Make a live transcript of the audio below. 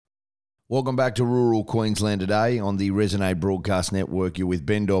Welcome back to Rural Queensland today on the Resonate Broadcast Network. You're with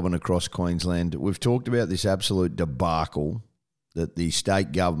Ben Dobbin across Queensland. We've talked about this absolute debacle that the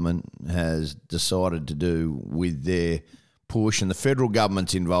state government has decided to do with their push, and the federal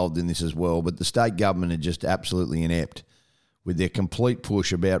government's involved in this as well, but the state government are just absolutely inept with their complete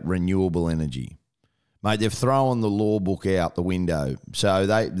push about renewable energy. Mate, they've thrown the law book out the window, so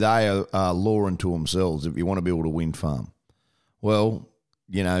they are law unto themselves if you want to build a wind farm. Well,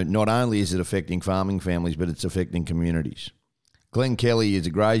 you know, not only is it affecting farming families, but it's affecting communities. Glen Kelly is a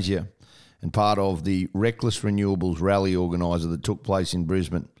grazier and part of the Reckless Renewables Rally organiser that took place in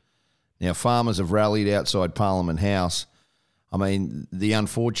Brisbane. Now, farmers have rallied outside Parliament House. I mean, the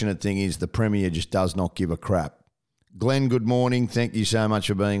unfortunate thing is the Premier just does not give a crap. Glenn, good morning. Thank you so much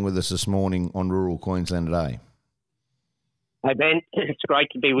for being with us this morning on Rural Queensland today. Hey, Ben. It's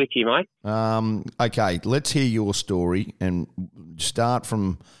great to be with you, mate. Okay, let's hear your story and start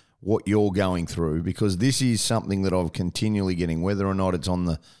from what you're going through, because this is something that I'm continually getting, whether or not it's on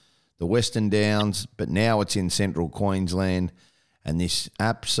the Western Downs, but now it's in central Queensland, and this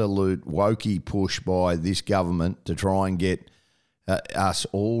absolute wokey push by this government to try and get us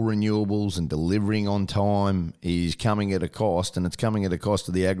all renewables and delivering on time is coming at a cost, and it's coming at a cost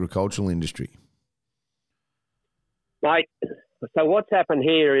to the agricultural industry. Mate, so what's happened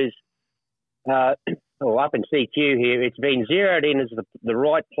here is, up in CQ here, it's been zeroed in as the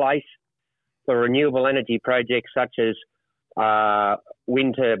right place for renewable energy projects such as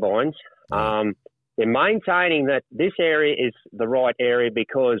wind turbines. They're maintaining that this area is the right area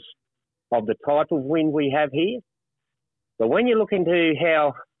because of the type of wind we have here. But when you look into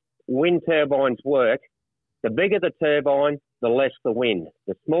how wind turbines work, the bigger the turbine, the less the wind.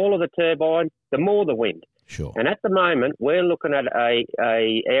 The smaller the turbine, the more the wind. Sure. And at the moment, we're looking at a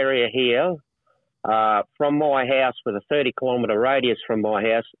area here from my house with a 30-kilometre radius from my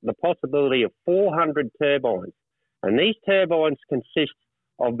house, the possibility of 400 turbines. And these turbines consist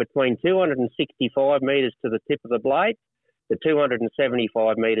of between 265 metres to the tip of the blade to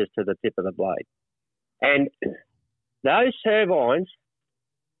 275 metres to the tip of the blade. And those turbines,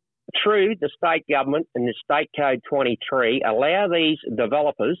 through the state government and the State Code 23, allow these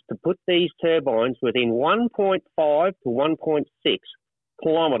developers to put these turbines within 1.5 to 1.6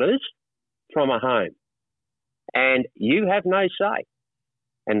 kilometres from a home. And you have no say.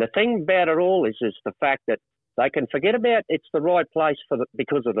 And the thing about it all is the fact that they can forget about it's the right place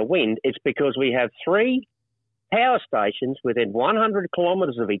because of the wind. It's because we have 3 power stations within 100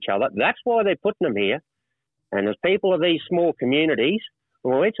 kilometres of each other. That's why they're putting them here. And as people of these small communities,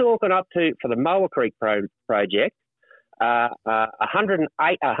 when we're talking up to, for the Moa Creek project,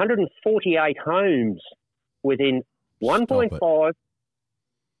 148 homes within 1.5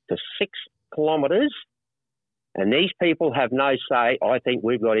 to 6 kilometres, and these people have no say. I think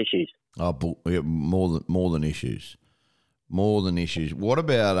we've got issues. Oh, more than issues. More than issues. What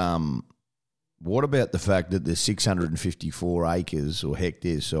about the fact that there's 654 acres or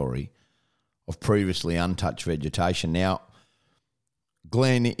hectares, of previously untouched vegetation? Now,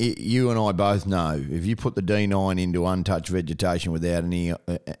 Glenn, you and I both know if you put the D9 into untouched vegetation without any,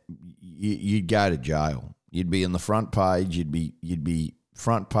 you'd go to jail. You'd be on the front page. You'd be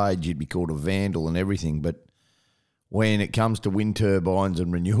front page. You'd be called a vandal and everything. But when it comes to wind turbines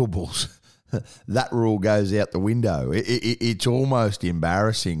and renewables, that rule goes out the window. It's almost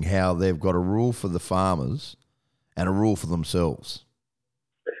embarrassing how they've got a rule for the farmers and a rule for themselves.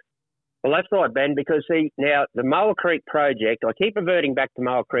 Well, that's right, Ben, because, see, now the Moa Creek project, I keep reverting back to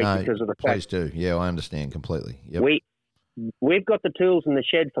Moa Creek because of the fact... Please do. Yeah, I understand completely. Yep. We've got the tools in the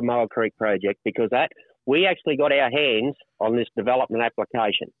shed for Moa Creek project because we actually got our hands on this development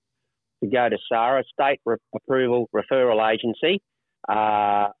application to go to SARA, State Approval Referral Agency.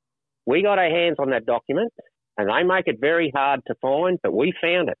 We got our hands on that document, and they make it very hard to find, but we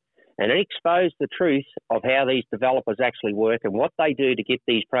found it. And it exposed the truth of how these developers actually work and what they do to get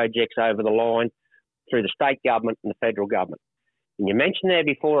these projects over the line through the state government and the federal government. And you mentioned there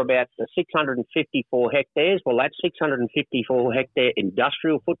before about the 654 hectares. Well, that's 654 hectare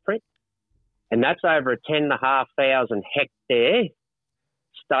industrial footprint, and that's over a 10,500 hectare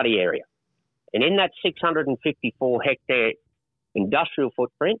study area. And in that 654 hectare industrial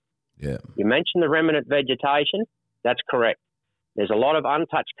footprint, you mentioned the remnant vegetation. That's correct. There's a lot of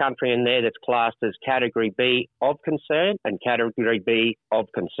untouched country in there that's classed as Category B of concern and Category B of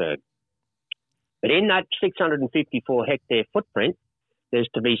concern. But in that 654 hectare footprint, there's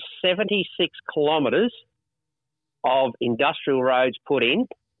to be 76 kilometres of industrial roads put in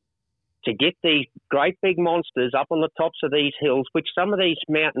to get these great big monsters up on the tops of these hills, which some of these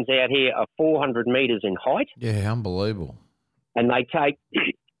mountains out here are 400 metres in height. Yeah, unbelievable. And they take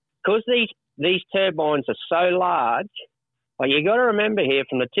because these turbines are so large, well, you got to remember here,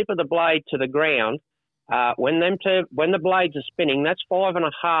 from the tip of the blade to the ground, when the blades are spinning, that's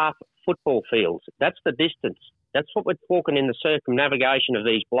 5.5 football fields. That's the distance. That's what we're talking in the circumnavigation of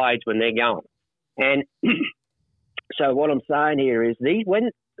these blades when they're going. And so what I'm saying here is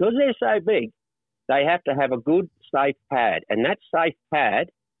because they're so big, they have to have a good, safe pad. And that safe pad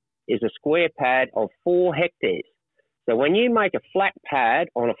is a square pad of 4 hectares. So when you make a flat pad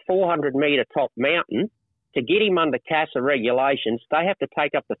on a 400-metre top mountain, to get him under CASA regulations, they have to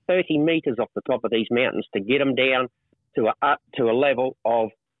take up to 30 metres off the top of these mountains to get them down to a level of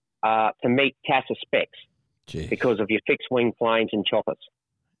to meet CASA specs. Jeez. Because of your fixed-wing planes and choppers.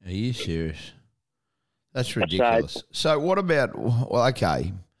 Are you serious? That's ridiculous. So what about, well,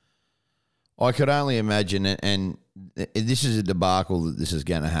 okay, I could only imagine, and this is a debacle that this is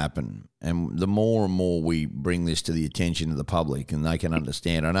going to happen, and the more and more we bring this to the attention of the public and they can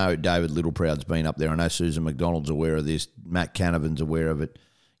understand. I know David Littleproud's been up there. I know Susan McDonald's aware of this. Matt Canavan's aware of it.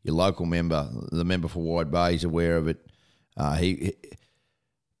 Your local member, the member for Wide Bay, is aware of it.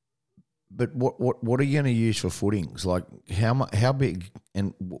 But what are you going to use for footings? Like how big,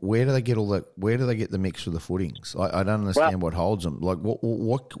 and where do they get where do they get the mix for the footings? I don't understand what holds them. Like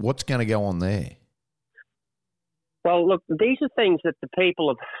what's going to go on there? Well, look, these are things that the people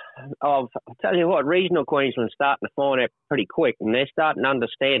of I'll tell you what, regional Queensland's starting to find out pretty quick, and they're starting to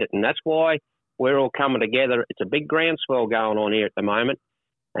understand it, and that's why we're all coming together. It's a big groundswell going on here at the moment,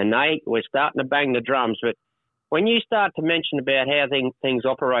 and we're starting to bang the drums, but when you start to mention about how things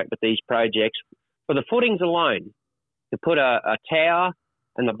operate with these projects, for the footings alone, to put a tower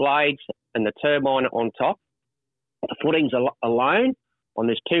and the blades and the turbine on top, the footings alone on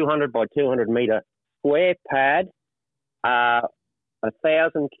this 200 by 200 metre square pad,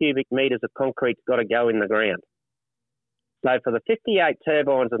 1,000 cubic metres of concrete's got to go in the ground. So for the 58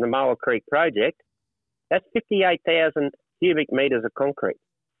 turbines in the Moa Creek project, that's 58,000 cubic metres of concrete.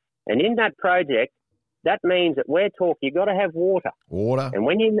 And in that project, that means that we're talking, you've got to have water. Water. And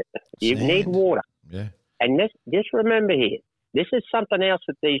when you need water. Yeah. And just remember here, this is something else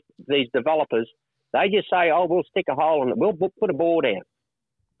that these developers, they just say, oh, we'll stick a hole in it, we'll put a bore down.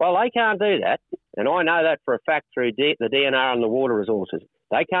 Well, they can't do that. And I know that for a fact through the DNR and the water resources.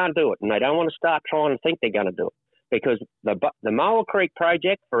 They can't do it, and they don't want to start trying to think they're going to do it. Because the Moa Creek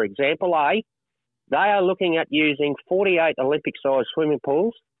project, for example, they are looking at using 48 Olympic-sized swimming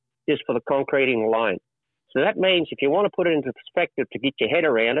pools just for the concreting alone. So that means if you want to put it into perspective to get your head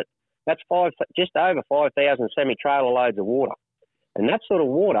around it, that's just over 5,000 semi-trailer loads of water. And that sort of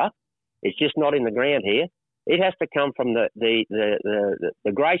water is just not in the ground here. It has to come from the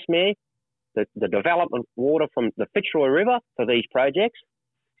Gracemere, the development water from the Fitzroy River for these projects.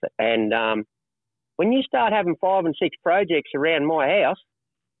 And when you start having 5 and 6 projects around my house,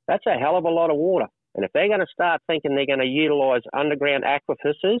 that's a hell of a lot of water. And if they're going to start thinking they're going to utilise underground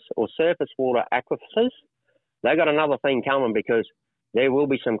aquifers or surface water aquifers, they've got another thing coming, because there will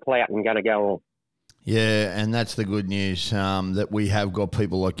be some clouting going to go on. Yeah, and that's the good news, that we have got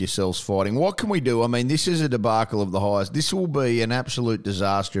people like yourselves fighting. What can we do? I mean, this is a debacle of the highest. This will be an absolute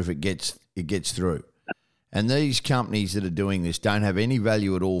disaster if it gets through. And these companies that are doing this don't have any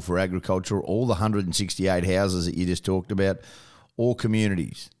value at all for agriculture, all the 168 houses that you just talked about, or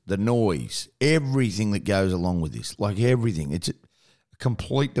communities, the noise, everything that goes along with this, like everything. It's a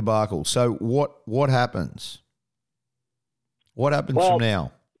complete debacle. So what happens? What happens from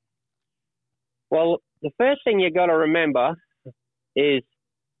now? Well, the first thing you got to remember is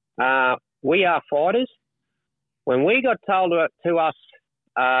we are fighters. When we got told to us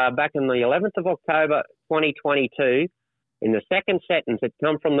back on the 11th of October 2022, in the second sentence, it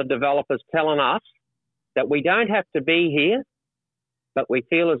come from the developers telling us that we don't have to be here, but we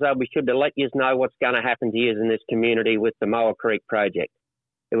feel as though we should let you know what's going to happen to you in this community with the Moa Creek project.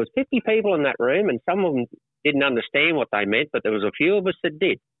 There was 50 people in that room, and some of them didn't understand what they meant, but there was a few of us that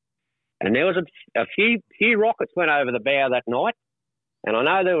did. And there was a few rockets went over the bow that night, and I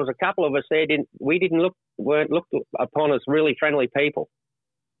know there was a couple of us there weren't looked upon as really friendly people.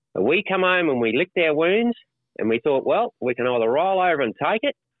 But we come home and we licked our wounds, and we thought, well, we can either roll over and take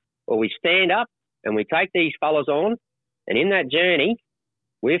it, or we stand up and we take these fellas on. And in that journey,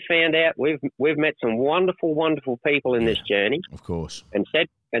 we've found out we've met some wonderful, wonderful people in this journey. Of course. And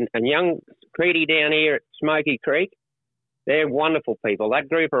young Creedy down here at Smoky Creek, they're wonderful people. That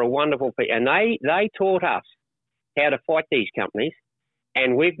group are a wonderful people. And they taught us how to fight these companies.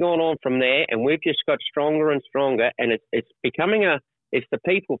 And we've gone on from there, and we've just got stronger and stronger. And it's becoming it's the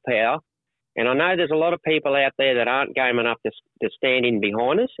people power. And I know there's a lot of people out there that aren't game enough to stand in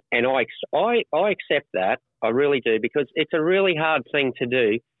behind us. And I accept that. I really do, because it's a really hard thing to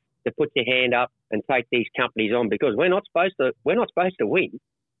do to put your hand up and take these companies on, because we're not supposed to win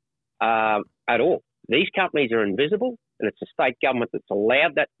at all. These companies are invisible, and it's the state government that's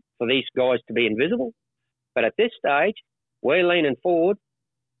allowed that for these guys to be invisible. But at this stage, we're leaning forward.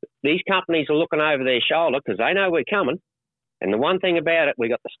 These companies are looking over their shoulder because they know we're coming. And the one thing about it, we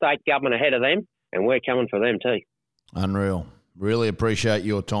got the state government ahead of them, and we're coming for them too. Unreal. Really appreciate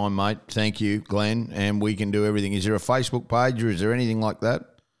your time, mate. Thank you, Glenn. And we can do everything. Is there a Facebook page or is there anything like that?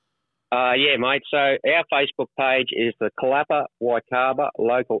 Yeah, mate. So our Facebook page is the Kalapa Waikaba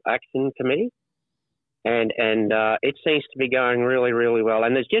Local Action Committee. And it seems to be going really, really well.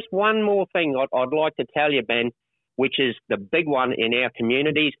 And there's just one more thing I'd like to tell you, Ben, which is the big one in our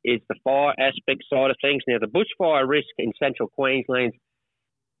communities, is the fire aspect side of things. Now, the bushfire risk in Central Queensland's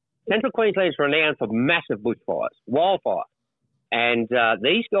renowned for massive bushfires, wildfire. And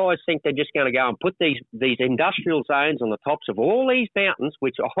these guys think they're just going to go and put these industrial zones on the tops of all these mountains,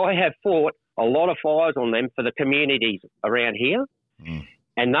 which I have fought a lot of fires on them for the communities around here. Mm.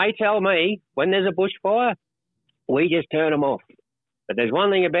 And they tell me when there's a bushfire, we just turn them off. But there's one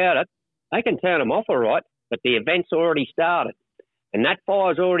thing about it, they can turn them off all right, but the event's already started. And that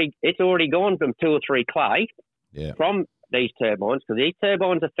fire's already gone from 2 or 3 clay from these turbines, because these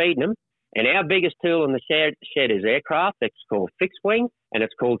turbines are feeding them. And our biggest tool in the shed is aircraft. It's called fixed wing, and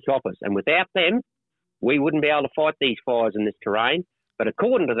it's called choppers. And without them, we wouldn't be able to fight these fires in this terrain. But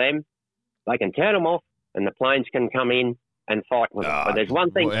according to them, they can turn them off, and the planes can come in and fight with them. But there's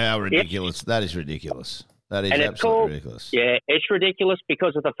one thing. How ridiculous. Yep. That is ridiculous. That is absolutely ridiculous. Yeah, it's ridiculous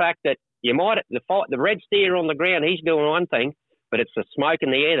because of the fact that you might, the red steer on the ground, he's doing one thing, but it's the smoke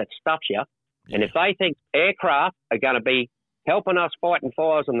in the air that stuffs you. Yeah. And if they think aircraft are going to be helping us fighting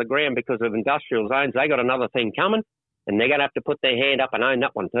fires on the ground because of industrial zones, they got another thing coming, and they're going to have to put their hand up and own that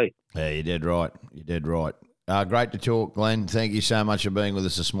one too. Yeah, you're dead right. You're dead right. Great to talk, Glenn. Thank you so much for being with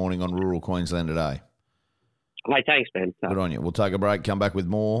us this morning on Rural Queensland Today. Hey, thanks, man. Good on you. We'll take a break, come back with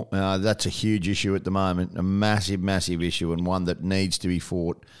more. That's a huge issue at the moment, a massive, massive issue, and one that needs to be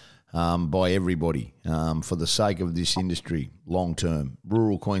fought by everybody for the sake of this industry long term.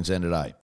 Rural Queensland Today.